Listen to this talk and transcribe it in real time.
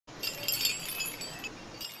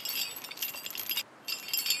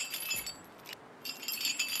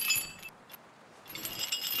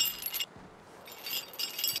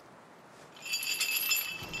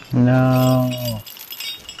No.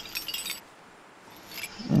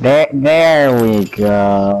 There we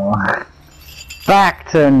go. Back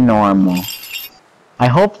to normal. I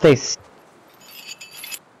hope they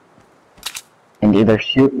and either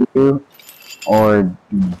shoot you or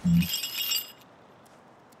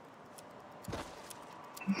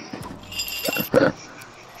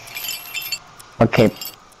okay.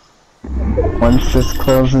 Once this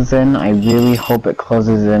closes in, I really hope it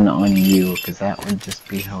closes in on you, because that would just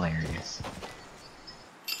be hilarious.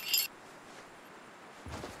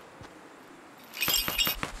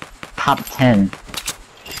 Top 10.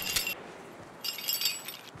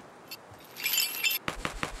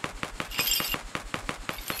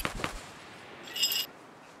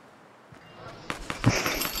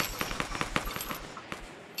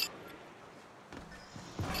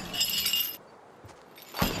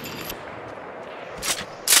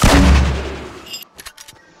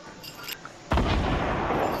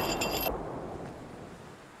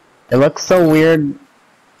 It looks so weird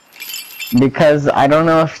because I don't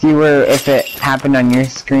know if it happened on your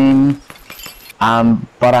screen,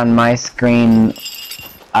 but on my screen,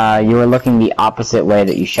 you were looking the opposite way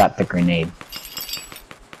that you shot the grenade.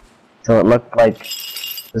 So it looked like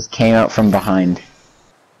this came out from behind.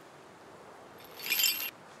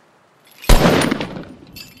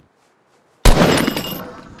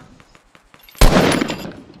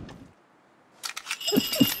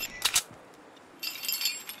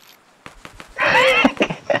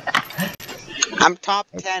 I'm top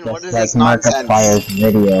 10, what is like this nonsense? Markiplier's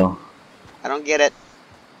video. I don't get it.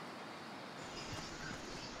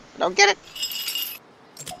 I don't get it.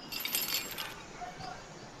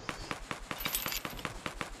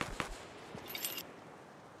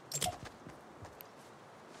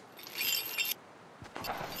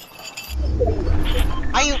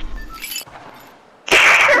 Are you?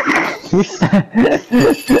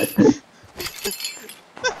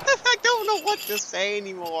 I don't know what to say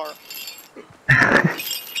anymore.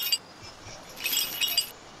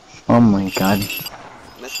 Oh my god.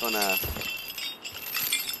 I'm just gonna...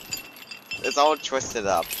 It's all twisted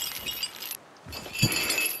up.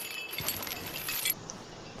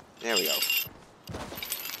 There we go.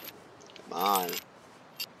 Come on.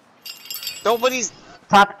 Nobody's...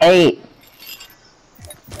 Top 8.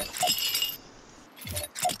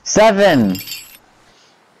 7.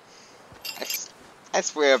 I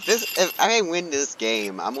swear, if I win this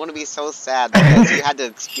game, I'm gonna be so sad because you had to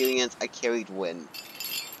experience a carried win.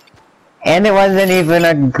 And it wasn't even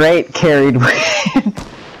a great carried win.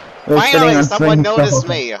 Finally, someone noticed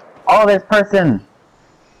me. Oh, this person.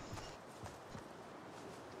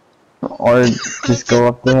 Or just go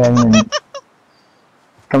up to him and...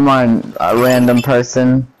 Come on, a random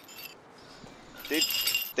person. They're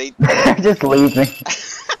just leaving.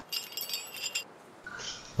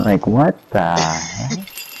 Like, what the heck?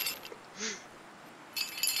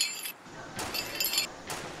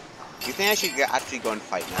 You think I should actually go and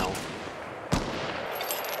fight now?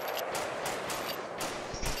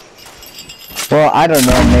 Well, I don't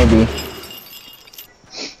know, maybe.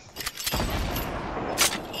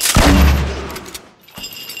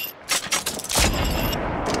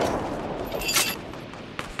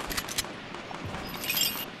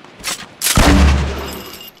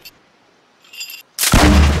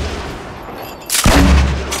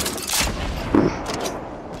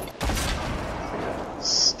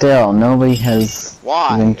 Still, nobody has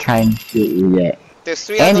even tried to shoot you yet. There's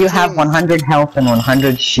 3 and other you have teams. 100 health and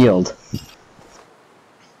 100 shield.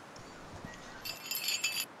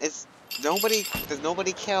 Does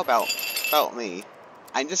nobody care about me?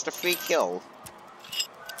 I'm just a free kill.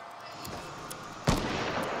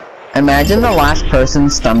 Imagine the last person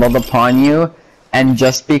stumbled upon you, and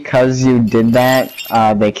just because you did that,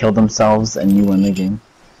 they killed themselves and you won the game.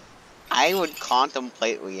 I would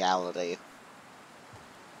contemplate reality.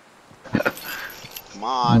 Come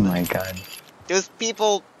on. Oh my god. There's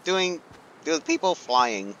people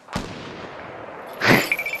flying.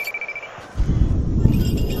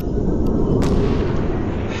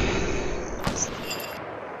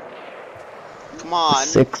 Come on.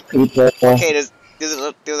 6 people. Okay, there's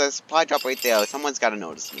a supply drop right there. Someone's gotta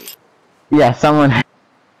notice me. Yeah, someone.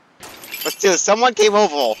 But still, someone came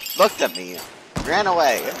over, looked at me, ran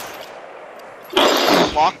away,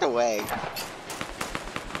 walked away.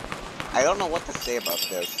 I don't know what to say about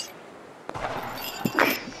this.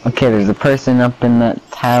 Okay, there's a person up in that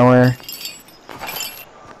tower.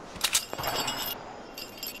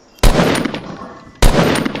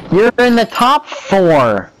 You're in the top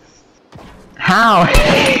 4! How?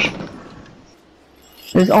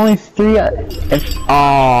 There's only 3. I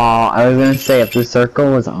was gonna say if the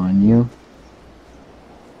circle was on you.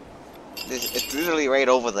 right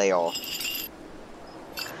over there.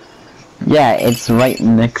 Yeah, it's right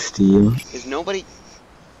next to you. Is nobody...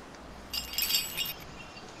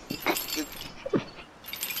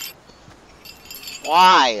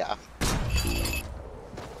 Why?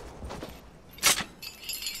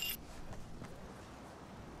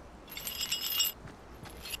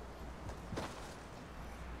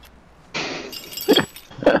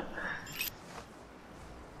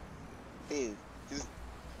 Please, just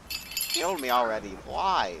kill me already.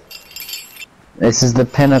 Why? This is the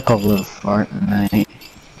pinnacle of Fortnite.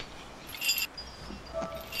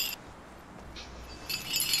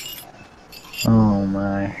 Oh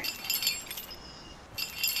my.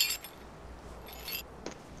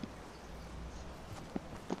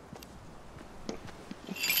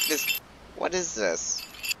 What is this?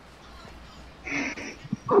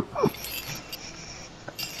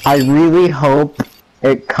 I really hope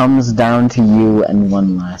it comes down to you and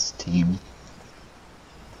one last team.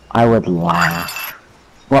 I would laugh.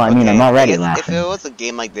 Well, I mean, I'm already laughing. If it was a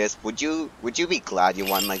game like this, would you be glad you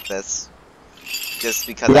won like this? Just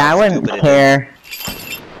because yeah, I wouldn't care.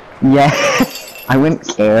 Yes, I wouldn't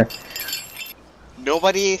care.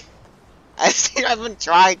 Nobody has even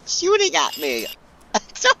tried shooting at me. I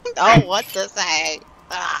don't know what to say.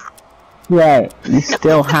 Yeah, you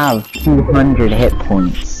still have 200 hit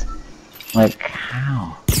points. Like,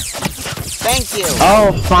 how? Thank you!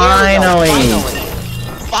 Oh, finally!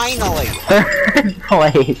 Finally! Third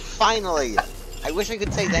place! Finally! I wish I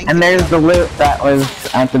could say thank you. And there's the loot that was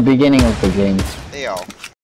at the beginning of the game. There.